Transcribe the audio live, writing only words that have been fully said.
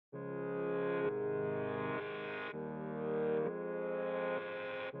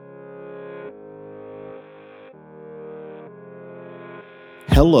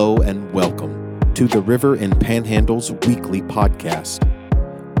Hello and welcome to the River and Panhandle's weekly podcast.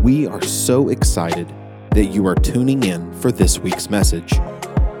 We are so excited that you are tuning in for this week's message.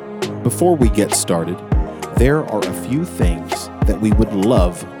 Before we get started, there are a few things that we would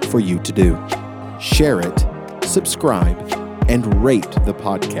love for you to do. Share it, subscribe, and rate the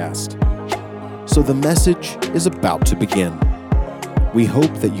podcast. So the message is about to begin. We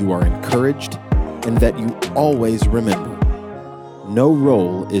hope that you are encouraged and that you always remember, no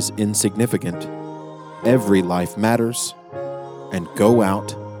role is insignificant. Every life matters, and go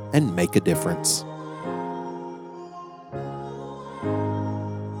out and make a difference.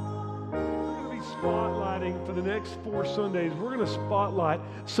 For the next 4 Sundays, we're going to spotlight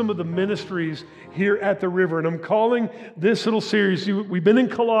some of the ministries here at the River. And I'm calling this little series, we've been in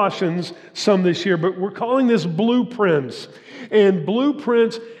Colossians some this year, but we're calling this Blueprints. And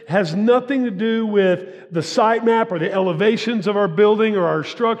Blueprints has nothing to do with the site map or the elevations of our building or our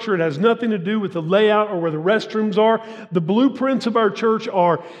structure. It has nothing to do with the layout or where the restrooms are. The blueprints of our church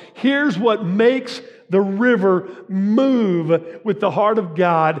are, here's what makes the River move with the heart of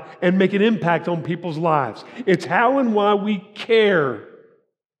God and make an impact on people's lives. It's how and why we care.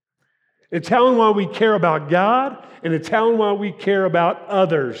 It's how and why we care about God, and it's how and why we care about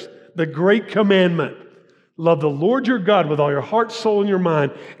others. The great commandment, love the Lord your God with all your heart, soul, and your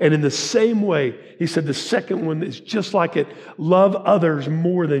mind. And in the same way, he said the second one is just like it, love others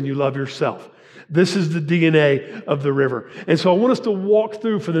more than you love yourself. This is the DNA of the River. And so I want us to walk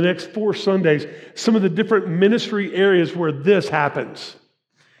through for the next 4 Sundays some of the different ministry areas where this happens.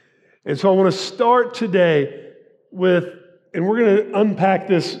 And so I want to start today with, and we're going to unpack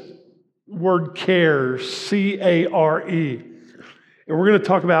this word care, C-A-R-E. And we're going to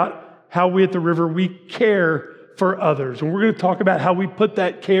talk about how we at the River, we care for others. And we're going to talk about how we put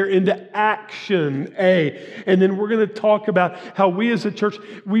that care into action, A. And then we're going to talk about how we as a church,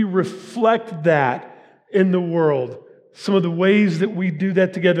 we reflect that in the world. Some of the ways that we do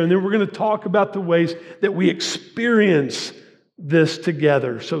that together. And then we're going to talk about the ways that we experience this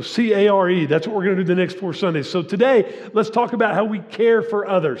together. So C-A-R-E, that's what we're going to do the next 4 Sundays. So today, let's talk about how we care for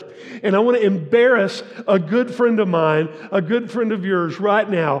others. And I want to embarrass a good friend of mine, a good friend of yours right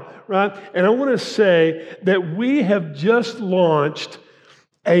now, right? And I want to say that we have just launched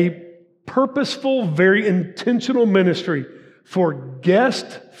a purposeful, very intentional ministry for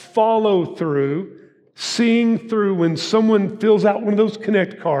guest follow-through, seeing through when someone fills out one of those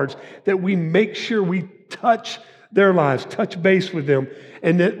Connect cards, that we make sure we touch their lives, touch base with them,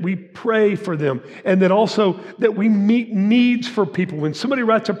 and that we pray for them, and that also that we meet needs for people. When somebody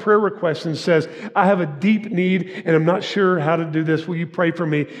writes a prayer request and says, I have a deep need and I'm not sure how to do this, will you pray for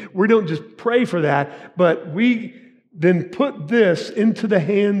me? We don't just pray for that, but we then put this into the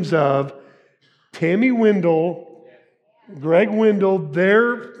hands of Tammy Wendell, Greg Wendell,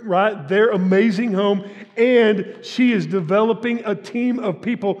 their amazing home, and she is developing a team of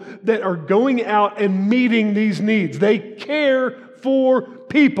people that are going out and meeting these needs. They care for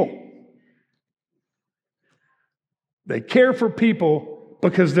people. They care for people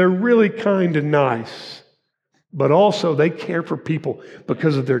because they're really kind and nice, but also they care for people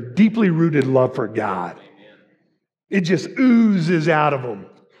because of their deeply rooted love for God. It just oozes out of them.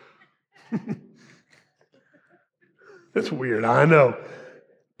 That's weird, I know.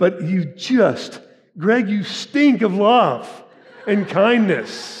 But Greg, you stink of love and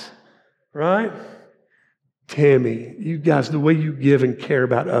kindness, right? Tammy, you guys, the way you give and care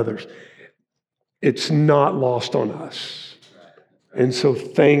about others, it's not lost on us. And so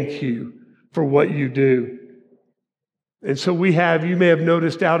thank you for what you do. And so you may have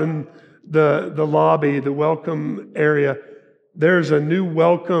noticed out in the lobby, the welcome area, there's a new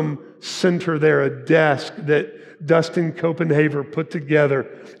welcome center there, a desk that Dustin Copenhaver put together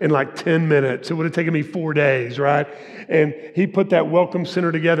in like 10 minutes. It would have taken me 4 days, right? And he put that welcome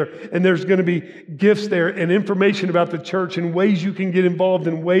center together. And there's going to be gifts there and information about the church and ways you can get involved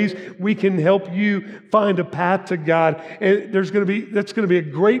and ways we can help you find a path to God. And that's going to be a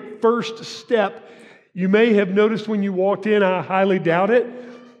great first step. You may have noticed when you walked in, I highly doubt it,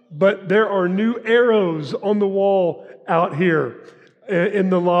 but there are new arrows on the wall out here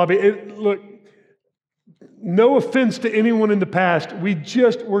in the lobby. Look, no offense to anyone in the past,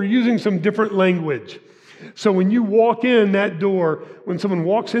 we're using some different language. So when you walk in that door, when someone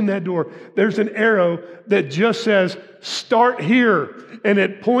walks in that door, there's an arrow that just says, start here. And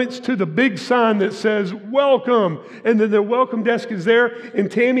it points to the big sign that says, welcome. And then the welcome desk is there,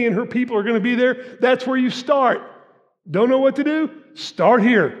 and Tammy and her people are going to be there. That's where you start. Don't know what to do? Start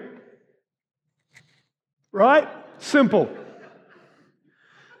here. Right? Simple.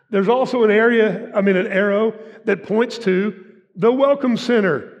 There's also an arrow that points to the Welcome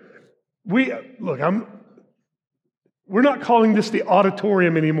Center. We're not calling this the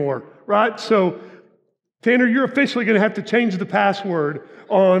auditorium anymore, right? So, Tanner, you're officially going to have to change the password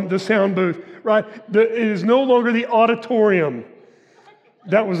on the sound booth, right? It is no longer the auditorium.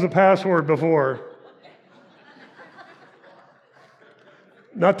 That was the password before.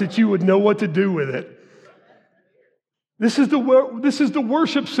 Not that you would know what to do with it. This is the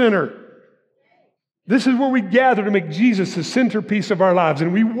worship center. This is where we gather to make Jesus the centerpiece of our lives,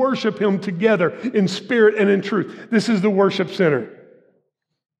 and we worship Him together in spirit and in truth. This is the worship center.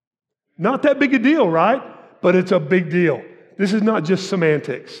 Not that big a deal, right? But it's a big deal. This is not just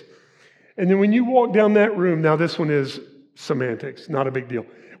semantics. And then when you walk down that room, now this one is semantics, not a big deal.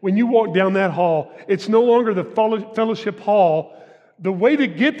 When you walk down that hall, it's no longer the fellowship hall. The way to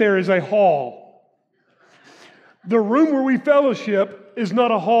get there is a hall. The room where we fellowship is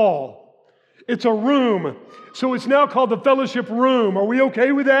not a hall. It's a room. So it's now called the fellowship room. Are we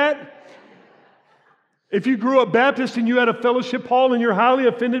okay with that? If you grew up Baptist and you had a fellowship hall and you're highly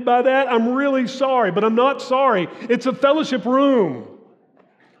offended by that, I'm really sorry, but I'm not sorry. It's a fellowship room.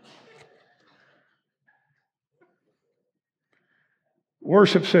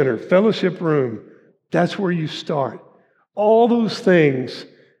 Worship center, fellowship room, that's where you start. All those things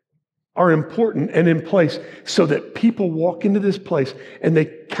are important and in place so that people walk into this place and they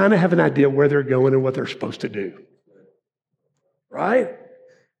kind of have an idea where they're going and what they're supposed to do. Right?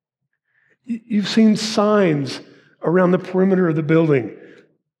 You've seen signs around the perimeter of the building.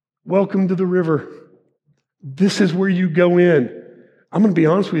 Welcome to the river. This is where you go in. I'm going to be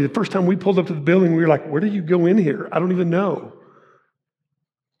honest with you. The first time we pulled up to the building, we were like, where do you go in here? I don't even know.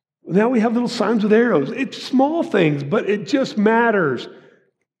 Now we have little signs with arrows. It's small things, but it just matters.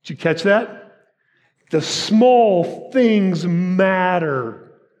 Did you catch that? The small things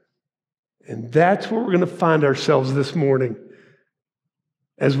matter. And that's where we're going to find ourselves this morning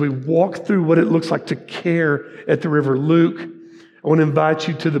as we walk through what it looks like to care at the river. Luke, I want to invite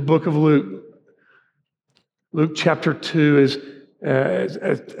you to the book of Luke. Luke chapter 2 is,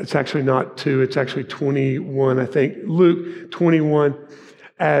 it's actually not 2, it's actually 21, I think. Luke 21,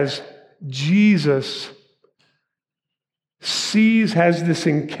 as Jesus has this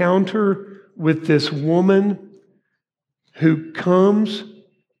encounter with this woman who comes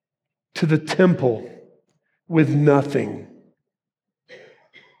to the temple with nothing.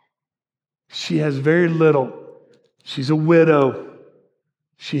 She has very little. She's a widow.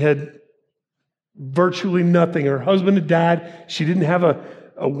 She had virtually nothing. Her husband had died. She didn't have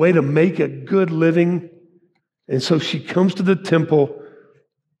a way to make a good living. And so she comes to the temple.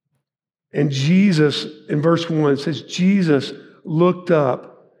 And Jesus, in verse 1, it says, Jesus looked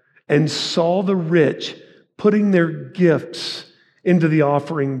up and saw the rich putting their gifts into the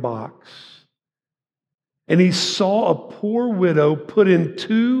offering box. And he saw a poor widow put in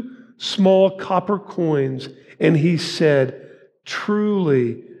 2 small copper coins, and he said,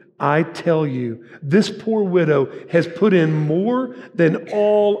 truly, I tell you, this poor widow has put in more than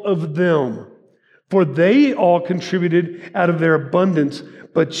all of them, for they all contributed out of their abundance,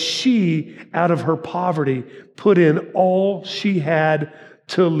 but she, out of her poverty, put in all she had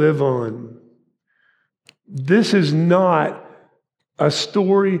to live on. This is not a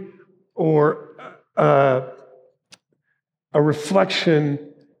story or a reflection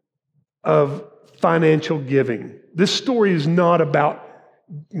of financial giving. This story is not about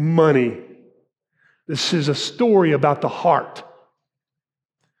money. This is a story about the heart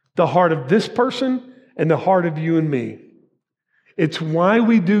of this person and the heart of you and me. It's why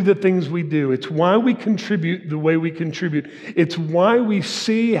we do the things we do. It's why we contribute the way we contribute. It's why we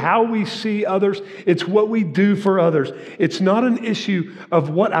see how we see others. It's what we do for others. It's not an issue of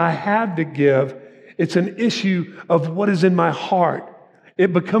what I have to give. It's an issue of what is in my heart.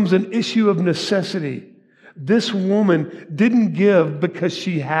 It becomes an issue of necessity. This woman didn't give because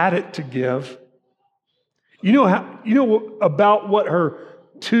she had it to give. You know about what her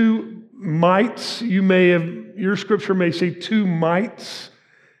 2 mites, your scripture may say 2 mites.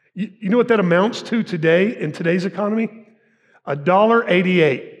 You know what that amounts to today in today's economy?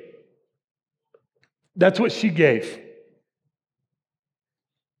 $1.88. That's what she gave.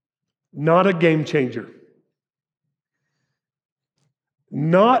 Not a game changer.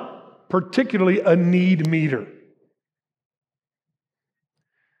 Not particularly a need meter.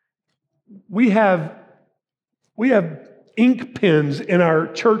 We have ink pens in our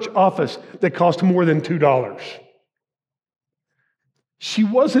church office that cost more than $2. She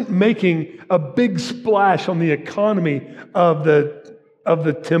wasn't making a big splash on the economy of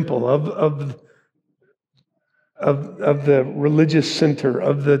the temple, of the religious center,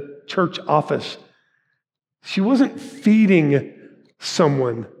 of the church office. She wasn't feeding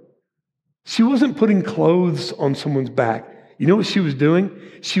someone. She wasn't putting clothes on someone's back. You know what she was doing?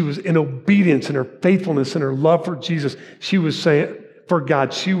 She was in obedience and her faithfulness and her love for Jesus. She was saying, for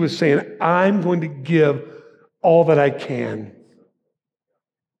God, she was saying, I'm going to give all that I can.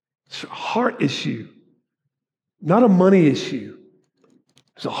 It's a heart issue, not a money issue.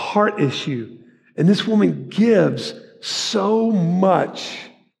 It's a heart issue. And this woman gives so much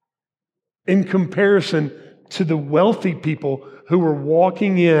in comparison to the wealthy people who were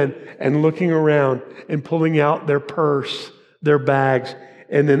walking in and looking around and pulling out their purse, their bags,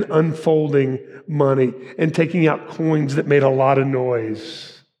 and then unfolding money and taking out coins that made a lot of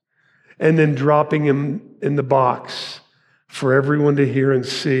noise and then dropping them in the box for everyone to hear and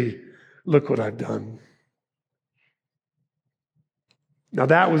see. Look what I've done. Now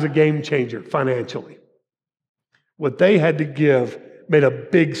that was a game changer financially. What they had to give made a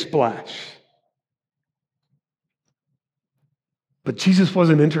big splash. But Jesus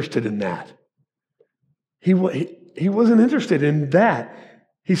wasn't interested in that. He wasn't interested in that.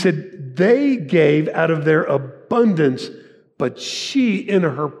 He said, they gave out of their abundance, but she, in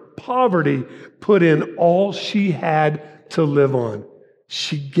her poverty, put in all she had to live on.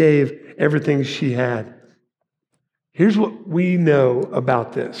 She gave everything she had. Here's what we know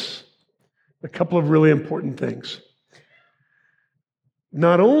about this. A couple of really important things.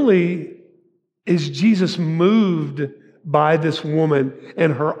 Not only is Jesus moved by this woman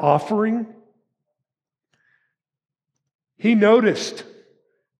and her offering, he noticed.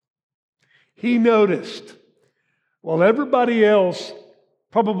 While everybody else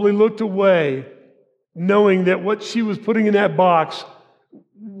probably looked away, knowing that what she was putting in that box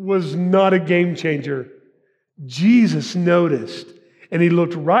was not a game changer, Jesus noticed, and he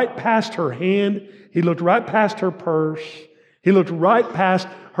looked right past her hand, he looked right past her purse, he looked right past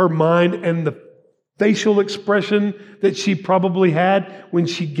her mind and the facial expression that she probably had when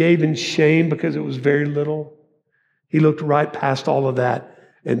she gave in shame because it was very little. He looked right past all of that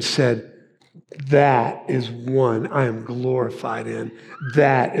and said, that is one I am glorified in.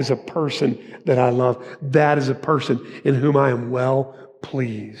 That is a person that I love. That is a person in whom I am well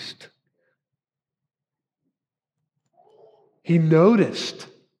pleased. He noticed.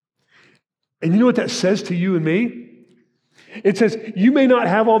 And you know what that says to you and me? It says, you may not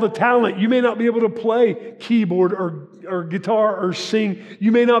have all the talent. You may not be able to play keyboard or guitar or sing.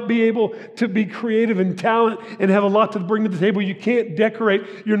 You may not be able to be creative and talent and have a lot to bring to the table. You can't decorate.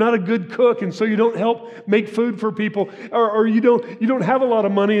 You're not a good cook, and so you don't help make food for people. Or you don't have a lot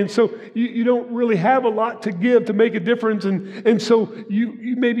of money, and so you don't really have a lot to give to make a difference. And so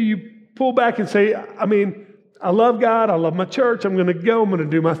you maybe you pull back and say, I mean, I love God. I love my church. I'm going to go. I'm going to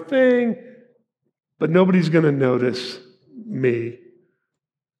do my thing. But nobody's going to notice me.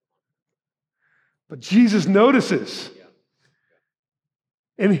 But Jesus notices.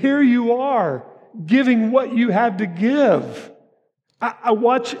 And here you are giving what you have to give. I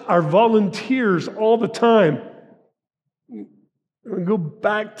watch our volunteers all the time. Go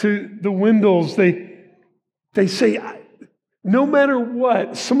back to the Windows. They say, no matter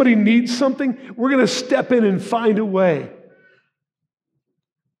what, somebody needs something, we're going to step in and find a way.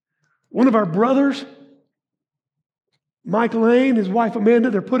 One of our brothers, Mike Lane, his wife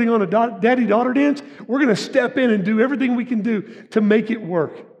Amanda, they're putting on a daddy-daughter dance. We're going to step in and do everything we can do to make it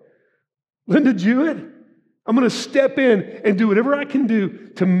work. Linda Jewett, I'm going to step in and do whatever I can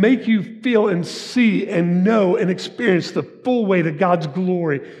do to make you feel and see and know and experience the full weight of God's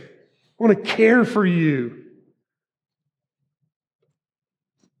glory. I want to care for you.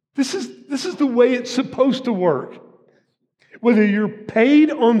 This is the way it's supposed to work. Whether you're paid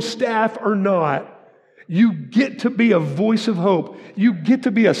on staff or not, you get to be a voice of hope. You get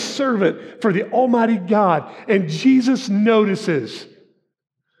to be a servant for the Almighty God. And Jesus notices.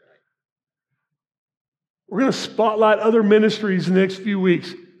 We're going to spotlight other ministries in the next few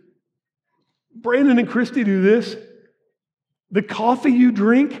weeks. Brandon and Christy do this. The coffee you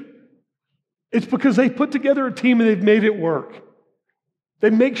drink, it's because they put together a team and they've made it work. They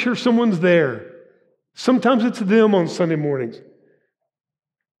make sure someone's there. Sometimes it's them on Sunday mornings.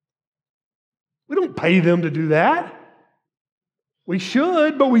 We don't pay them to do that. We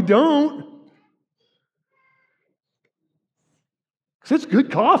should, but we don't. Because it's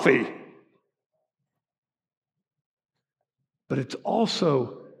good coffee. But it's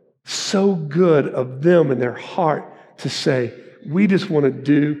also so good of them and their heart to say, we just want to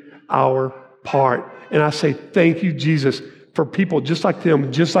do our part. And I say, thank you, Jesus, for people just like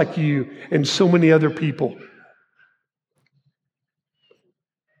them, just like you, and so many other people.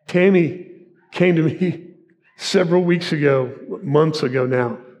 Tammy came to me several weeks ago, months ago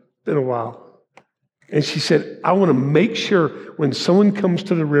now, been a while. And she said, I want to make sure when someone comes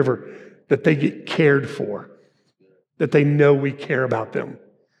to the river that they get cared for, that they know we care about them.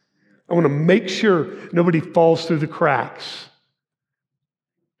 I want to make sure nobody falls through the cracks.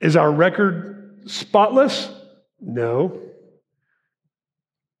 Is our record spotless? No.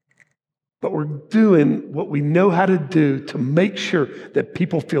 But we're doing what we know how to do to make sure that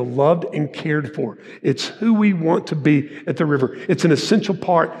people feel loved and cared for. It's who we want to be at the river. It's an essential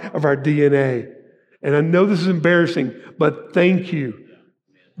part of our DNA. And I know this is embarrassing, but thank you,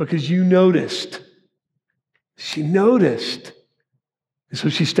 because you noticed. She noticed. And so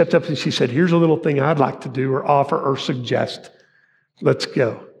she stepped up and she said, here's a little thing I'd like to do or offer or suggest. Let's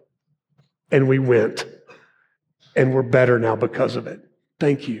go. And we went. And we're better now because of it.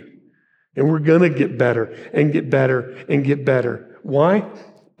 Thank you. And we're going to get better and get better and get better. Why?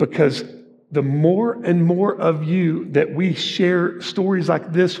 Because the more and more of you that we share stories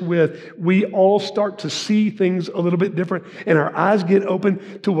like this with, we all start to see things a little bit different, and our eyes get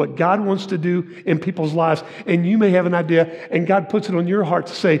open to what God wants to do in people's lives. And you may have an idea, and God puts it on your heart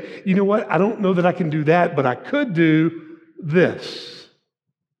to say, you know what? I don't know that I can do that, but I could do this.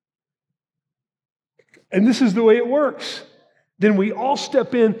 And this is the way it works. Then we all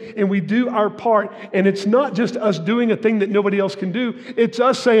step in and we do our part. And it's not just us doing a thing that nobody else can do. It's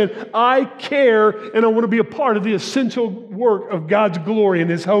us saying, I care and I want to be a part of the essential work of God's glory and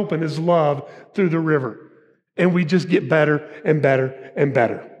His hope and His love through the river. And we just get better and better and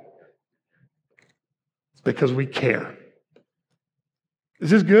better because we care. Is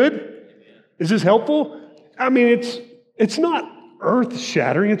this good? Is this helpful? I mean, it's not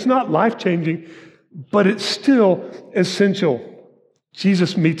earth-shattering. It's not life-changing, but it's still essential.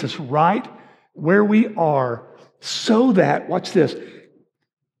 Jesus meets us right where we are so that, watch this,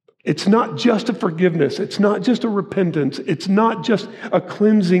 it's not just a forgiveness. It's not just a repentance. It's not just a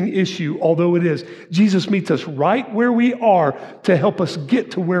cleansing issue, although it is. Jesus meets us right where we are to help us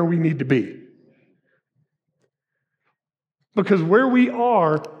get to where we need to be. Because where we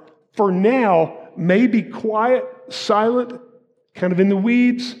are for now may be quiet, silent, kind of in the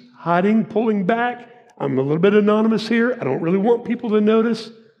weeds, hiding, pulling back. I'm a little bit anonymous here. I don't really want people to notice.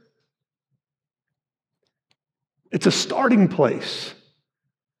 It's a starting place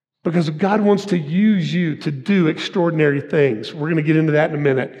because God wants to use you to do extraordinary things. We're going to get into that in a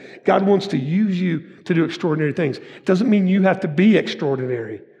minute. God wants to use you to do extraordinary things. It doesn't mean you have to be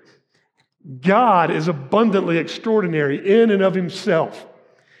extraordinary. God is abundantly extraordinary in and of Himself.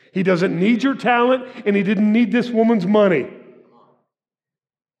 He doesn't need your talent, and He didn't need this woman's money.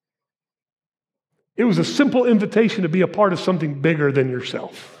 It was a simple invitation to be a part of something bigger than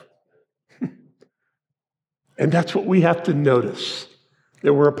yourself. And that's what we have to notice,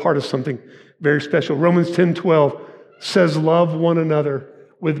 that we're a part of something very special. Romans 10:12 says, love one another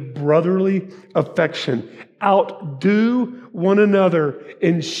with brotherly affection. Outdo one another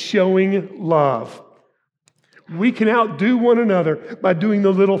in showing love. We can outdo one another by doing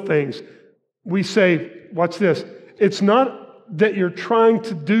the little things. We say, watch this, it's not that you're trying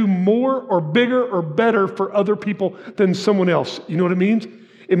to do more or bigger or better for other people than someone else. You know what it means?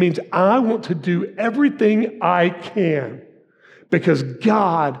 It means I want to do everything I can because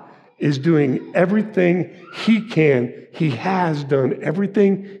God is doing everything He can. He has done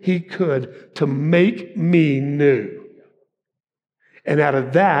everything He could to make me new. And out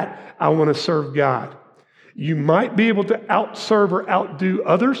of that, I want to serve God. You might be able to outserve or outdo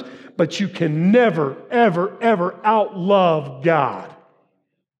others, but you can never, ever, ever outlove God.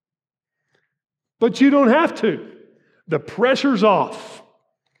 But you don't have to. The pressure's off.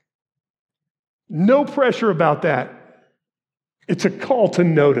 No pressure about that. It's a call to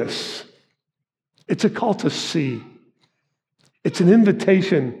notice. It's a call to see. It's an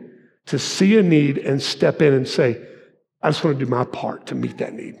invitation to see a need and step in and say, I just want to do my part to meet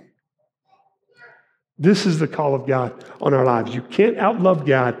that need. This is the call of God on our lives. You can't outlove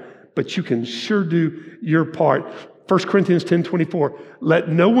God, but you can sure do your part. 1 Corinthians 10:24, let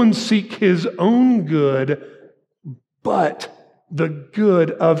no one seek his own good, but the good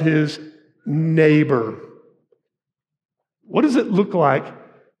of his neighbor. What does it look like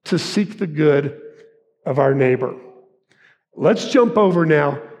to seek the good of our neighbor? Let's jump over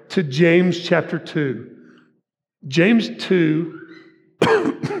now to James chapter 2. James 2,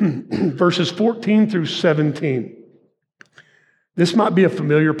 verses 14 through 17. This might be a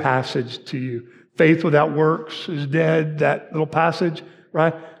familiar passage to you. Faith without works is dead, that little passage,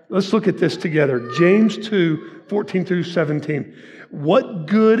 right? Let's look at this together. James 2, 14 through 17. What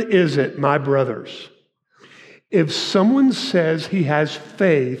good is it, my brothers, if someone says he has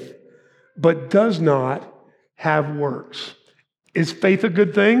faith but does not, have works. Is faith a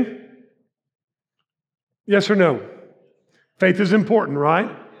good thing? Yes or no? Faith is important, right?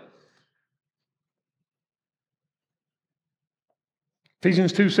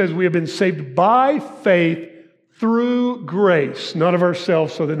 Ephesians 2 says we have been saved by faith through grace, not of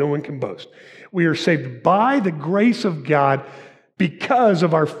ourselves so that no one can boast. We are saved by the grace of God because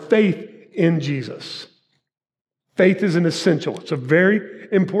of our faith in Jesus. Faith is an essential. It's a very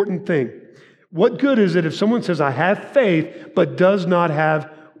important thing. What good is it if someone says, I have faith, but does not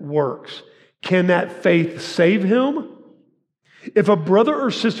have works? Can that faith save him? If a brother or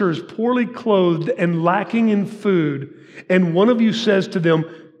sister is poorly clothed and lacking in food, and one of you says to them,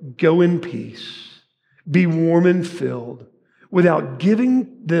 go in peace, be warm and filled, without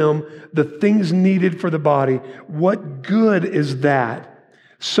giving them the things needed for the body, what good is that?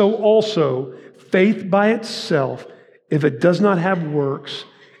 So also, faith by itself, if it does not have works,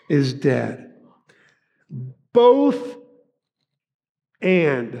 is dead. Both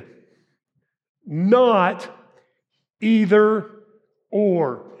and, not either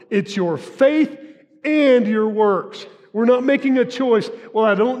or. It's your faith and your works. We're not making a choice. Well,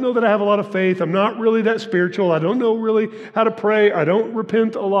 I don't know that I have a lot of faith. I'm not really that spiritual. I don't know really how to pray. I don't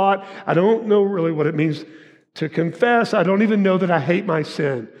repent a lot. I don't know really what it means to confess. I don't even know that I hate my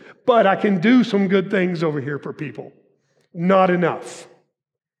sin. But I can do some good things over here for people. Not enough.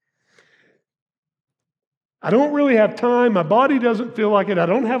 I don't really have time. My body doesn't feel like it. I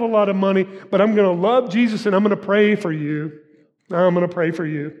don't have a lot of money, but I'm going to love Jesus and I'm going to pray for you. I'm going to pray for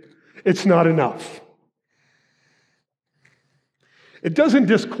you. It's not enough. It doesn't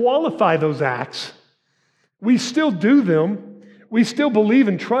disqualify those acts. We still do them. We still believe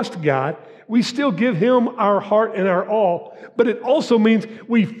and trust God. We still give Him our heart and our all. But it also means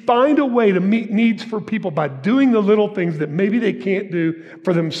we find a way to meet needs for people by doing the little things that maybe they can't do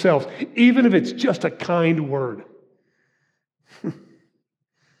for themselves, even if it's just a kind word.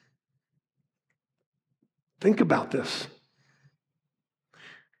 Think about this.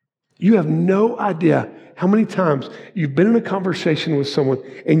 You have no idea how many times you've been in a conversation with someone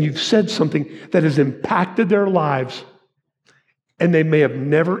and you've said something that has impacted their lives and they may have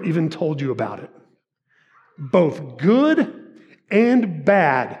never even told you about it. Both good and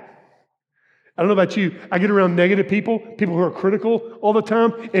bad. I don't know about you. I get around negative people who are critical all the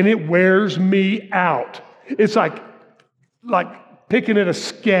time, and it wears me out. It's like picking at a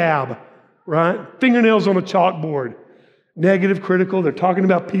scab, right? Fingernails on a chalkboard. Negative, critical, they're talking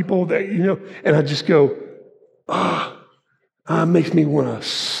about people that, and I just go, it makes me want to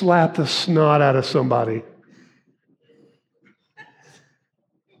slap the snot out of somebody.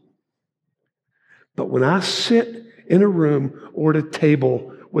 But when I sit in a room or at a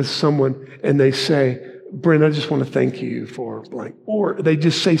table with someone and they say, Brent, I just want to thank you for blank, or they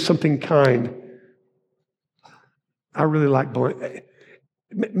just say something kind, I really like blank.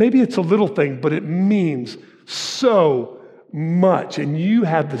 Maybe it's a little thing, but it means so much. And you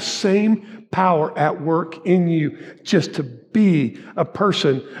have the same power at work in you just to be a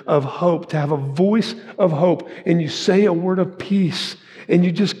person of hope, to have a voice of hope. And you say a word of peace and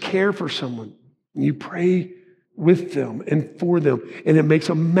you just care for someone. And you pray with them and for them. And it makes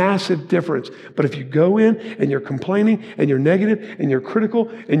a massive difference. But if you go in and you're complaining and you're negative and you're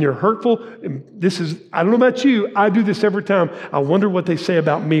critical and you're hurtful, and I don't know about you, I do this every time. I wonder what they say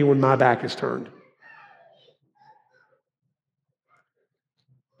about me when my back is turned.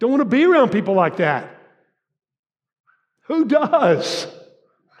 Don't want to be around people like that. Who does?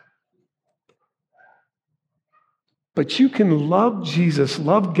 But you can love Jesus,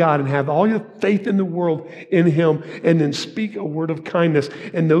 love God, and have all your faith in the world in Him, and then speak a word of kindness,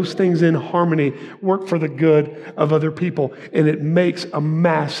 and those things in harmony work for the good of other people, and it makes a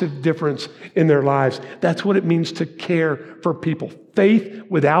massive difference in their lives. That's what it means to care for people. Faith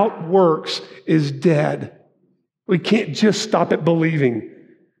without works is dead. We can't just stop at believing.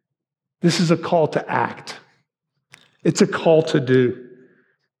 This is a call to act. It's a call to do.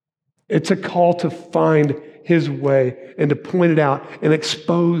 It's a call to find His way and to point it out and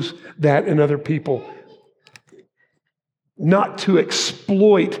expose that in other people. Not to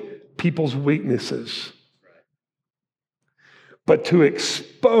exploit people's weaknesses, but to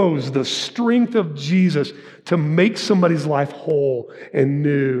expose the strength of Jesus to make somebody's life whole and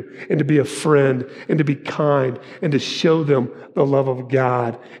new, and to be a friend and to be kind and to show them the love of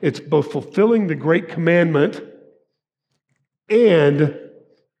God. It's both fulfilling the great commandment and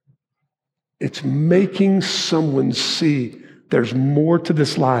it's making someone see there's more to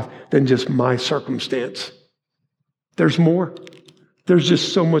this life than just my circumstance. There's more. There's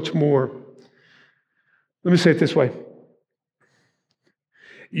just so much more. Let me say it this way.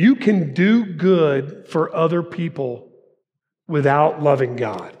 You can do good for other people without loving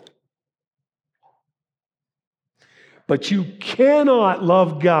God. but you cannot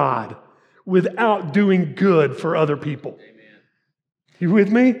love God without doing good for other people. You with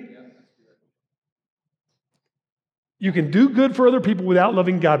me? You can do good for other people without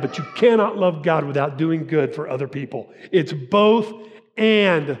loving God, but you cannot love God without doing good for other people. It's both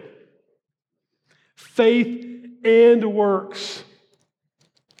and. Faith and works.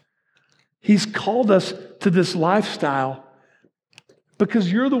 He's called us to this lifestyle because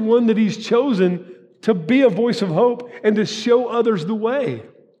you're the one that He's chosen to be a voice of hope and to show others the way.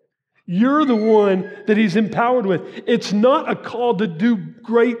 You're the one that He's empowered with. It's not a call to do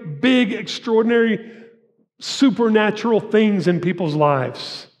great, big, extraordinary, supernatural things in people's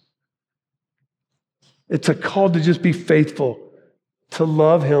lives. It's a call to just be faithful, to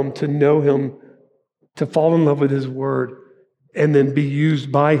love Him, to know Him, to fall in love with His Word, and then be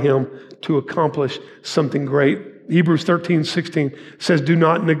used by Him to accomplish something great. Hebrews 13:16 says, do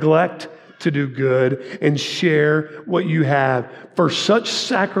not neglect to do good and share what you have, for such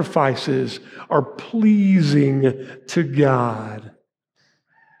sacrifices are pleasing to God.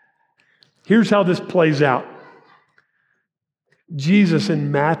 Here's how this plays out. Jesus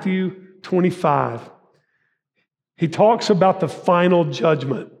in Matthew 25, He talks about the final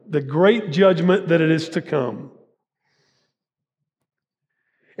judgment, the great judgment that it is to come.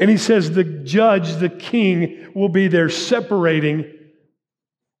 And He says the judge, the king, will be there separating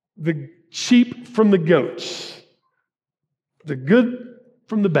the sheep from the goats, the good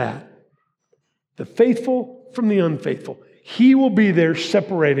from the bad, the faithful from the unfaithful. He will be there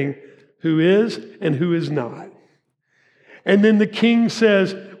separating who is and who is not. And then the king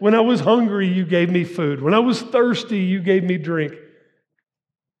says, when I was hungry, you gave me food. When I was thirsty, you gave me drink.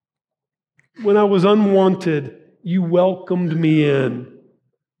 When I was unwanted, you welcomed me in.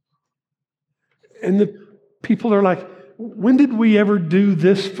 And the people are like, when did we ever do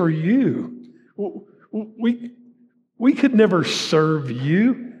this for you? We could never serve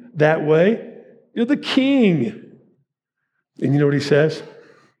you that way. You're the king. And you know what He says?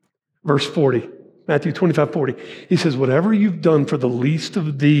 Verse 40, Matthew 25:40. He says, whatever you've done for the least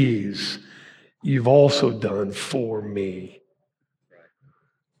of these, you've also done for me.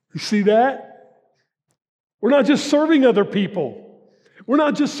 You see that? We're not just serving other people. We're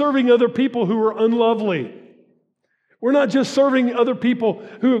not just serving other people who are unlovely. We're not just serving other people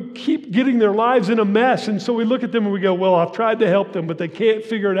who keep getting their lives in a mess. And so we look at them and we go, well, I've tried to help them, but they can't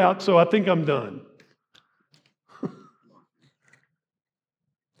figure it out, so I think I'm done.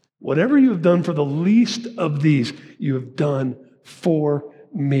 Whatever you have done for the least of these, you have done for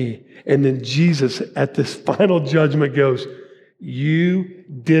me. And then Jesus at this final judgment goes, you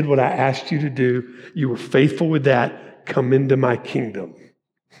did what I asked you to do. You were faithful with that. Come into my kingdom.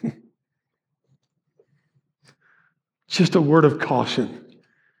 Just a word of caution.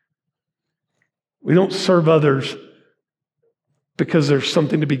 We don't serve others because there's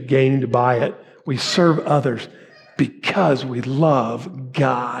something to be gained by it. We serve others because we love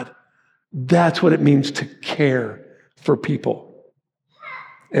God. That's what it means to care for people.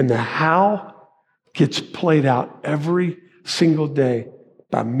 And the how gets played out every single day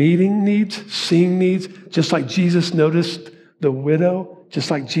by meeting needs, seeing needs, just like Jesus noticed the widow, just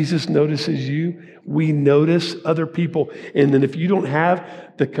like Jesus notices you. We notice other people. And then if you don't have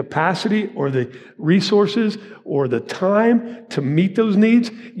the capacity or the resources or the time to meet those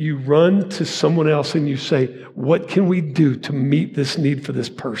needs, you run to someone else and you say, what can we do to meet this need for this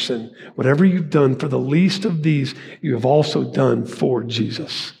person? Whatever you've done for the least of these, you have also done for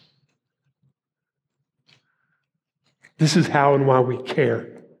Jesus. This is how and why we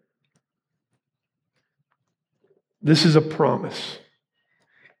care. This is a promise.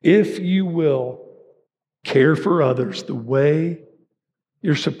 If you will care for others the way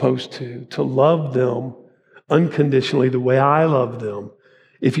you're supposed to love them unconditionally the way I love them,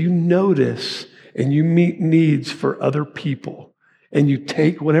 if you notice and you meet needs for other people and you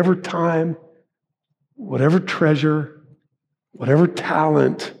take whatever time, whatever treasure, whatever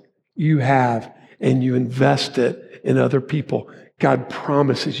talent you have and you invest it in other people, God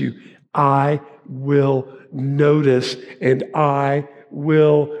promises you, I will notice and I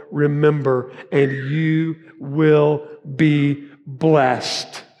will remember and you will be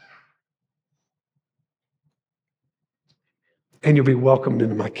blessed. And you'll be welcomed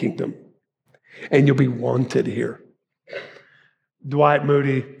into my kingdom. And you'll be wanted here. Dwight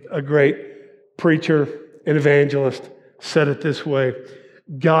Moody, a great preacher and evangelist, said it this way: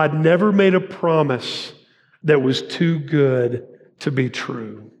 God never made a promise that was too good to be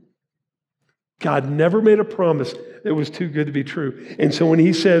true. God never made a promise that was too good to be true. And so when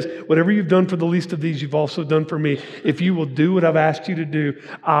he says, whatever you've done for the least of these, you've also done for me. If you will do what I've asked you to do,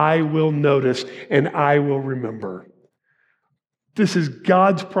 I will notice and I will remember. This is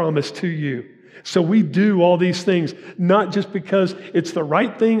God's promise to you. So we do all these things, not just because it's the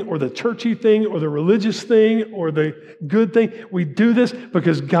right thing or the churchy thing or the religious thing or the good thing. We do this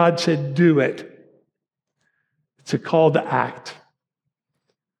because God said, do it. It's a call to act.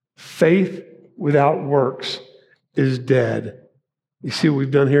 Faith without works is dead. You see what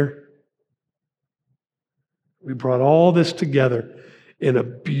we've done here? We brought all this together in a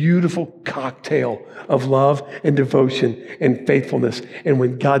beautiful cocktail of love and devotion and faithfulness. And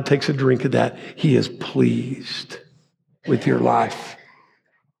when God takes a drink of that, He is pleased with your life.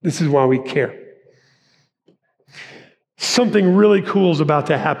 This is why we care. Something really cool is about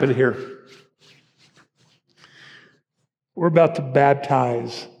to happen here. We're about to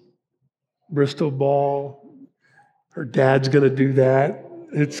baptize Bristol Ball. Her dad's going to do that.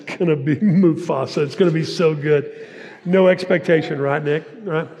 It's going to be Mufasa. It's going to be so good. No expectation, right, Nick?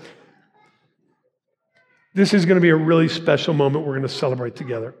 Right? This is going to be a really special moment we're going to celebrate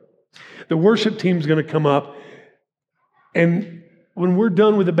together. The worship team's going to come up, and when we're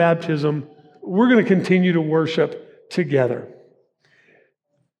done with the baptism, we're going to continue to worship together.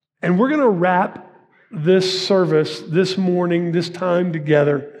 And we're going to wrap this service, this morning, this time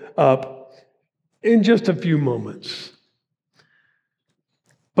together up in just a few moments.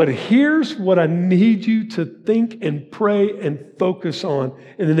 But here's what I need you to think and pray and focus on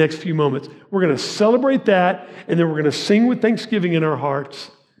in the next few moments. We're going to celebrate that, and then we're going to sing with thanksgiving in our hearts.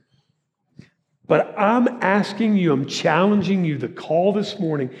 But I'm asking you, I'm challenging you, the call this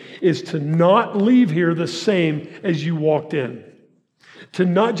morning is to not leave here the same as you walked in. To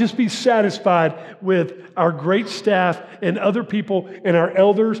not just be satisfied with our great staff and other people and our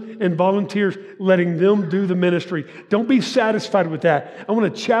elders and volunteers, letting them do the ministry. Don't be satisfied with that. I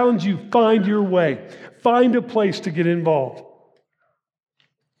want to challenge you, find your way. Find a place to get involved.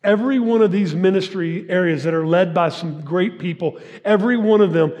 Every one of these ministry areas that are led by some great people, every one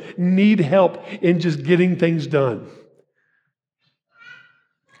of them need help in just getting things done.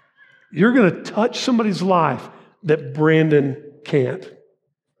 You're going to touch somebody's life that Brandon can't.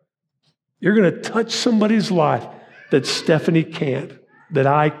 You're going to touch somebody's life that Stephanie can't, that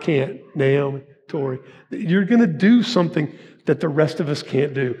I can't, Naomi, Tori. You're going to do something that the rest of us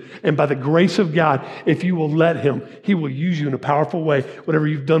can't do. And by the grace of God, if you will let Him, He will use you in a powerful way. Whatever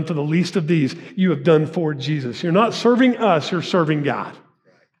you've done for the least of these, you have done for Jesus. You're not serving us, you're serving God.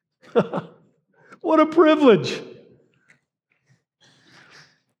 What a privilege.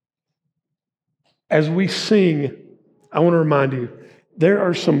 As we sing, I want to remind you, there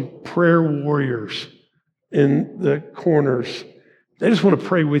are some prayer warriors in the corners. They just want to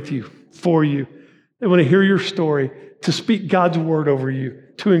pray with you, for you. They want to hear your story, to speak God's word over you,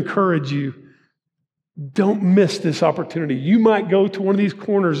 to encourage you. Don't miss this opportunity. You might go to one of these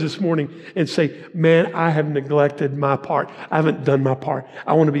corners this morning and say, man, I have neglected my part. I haven't done my part.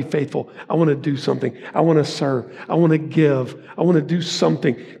 I want to be faithful. I want to do something. I want to serve. I want to give. I want to do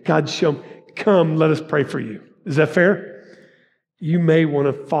something. God, show me. Come, let us pray for you. Is that fair? You may want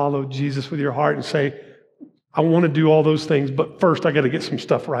to follow Jesus with your heart and say, I want to do all those things, but first I got to get some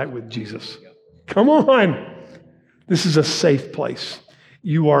stuff right with Jesus. Come on. This is a safe place.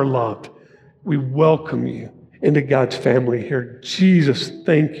 You are loved. We welcome you into God's family here. Jesus,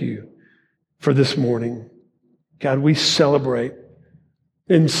 thank you for this morning. God, we celebrate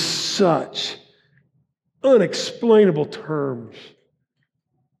in such unexplainable terms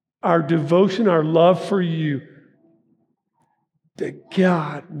our devotion, our love for you, that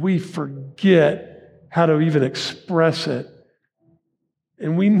God, we forget how to even express it.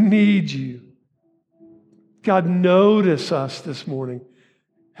 And we need you. God, notice us this morning.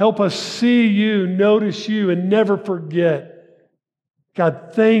 Help us see you, notice you, and never forget.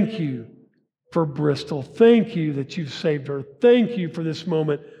 God, thank you for Bristol. Thank you that you've saved her. Thank you for this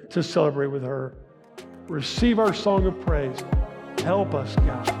moment to celebrate with her. Receive our song of praise. Help us,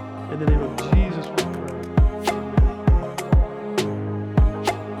 God. In the name of Jesus, we pray.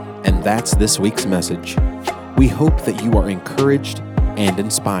 And that's this week's message. We hope that you are encouraged and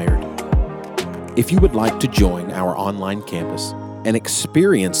inspired. If you would like to join our online campus and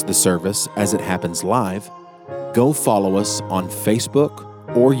experience the service as it happens live, go follow us on Facebook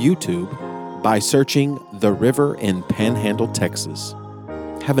or YouTube by searching The River in Panhandle, Texas.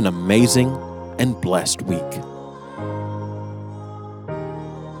 Have an amazing and blessed week.